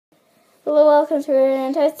Hello, welcome to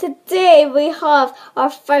our toy. Today we have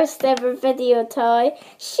our first ever video toy.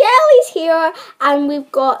 Shelly's here and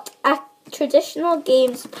we've got a traditional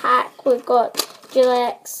games pack. We've got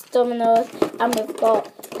Julex, Dominoes, and we've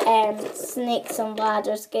got Snakes and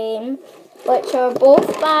Ladders game, which are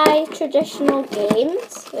both by Traditional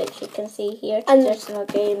Games, which you can see here, Traditional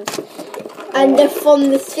Games. And they're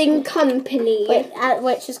from the same company.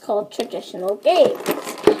 Which is called Traditional Games.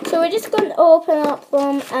 So we're just going to open up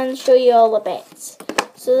them and show you all the bits.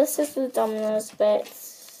 So this is the Dominoes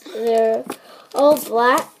bits. They're all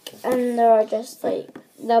black and there are just like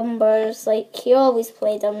numbers, like you always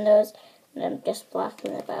play Dominoes, and I'm just black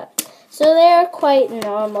in the back. So they're quite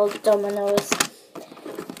normal Dominoes.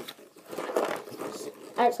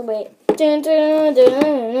 Actually, wait. Dun, dun, dun,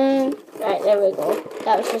 dun. Right, there we go.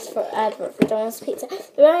 That was just for advert for Domino's Pizza.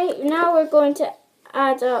 Right, now we're going to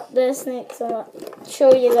add up the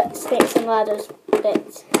show you the Snakes and Ladders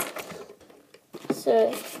bit.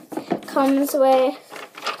 So it comes with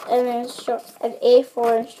an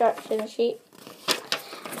A4 instruction sheet,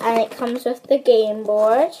 and it comes with the game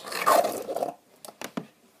board.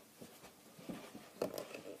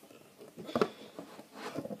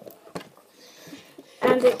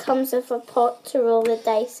 And it comes with a pot to roll the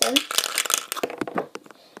dice in.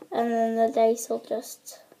 And then the dice will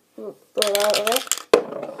just roll out of it.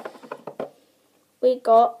 We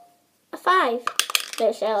got a 5.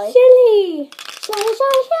 There's Shelly. Shelly!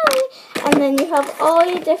 Shelly. And then you have all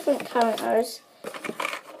your different counters.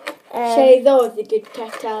 Shelly, that was a good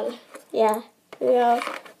kettle. Yeah, we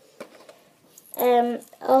have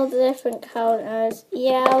all the different counters.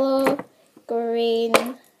 Yellow,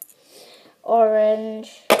 green,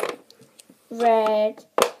 orange, red,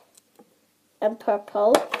 and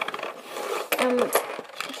purple.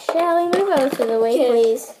 Shelly, move out of the way,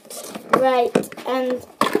 please. Right, and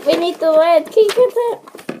we need the lid. Can you get that?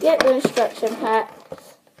 Get the instruction pack.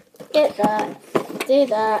 Get that. Do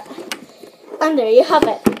that. And there you have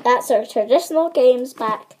it. That's our Traditional Games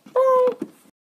pack. Bye.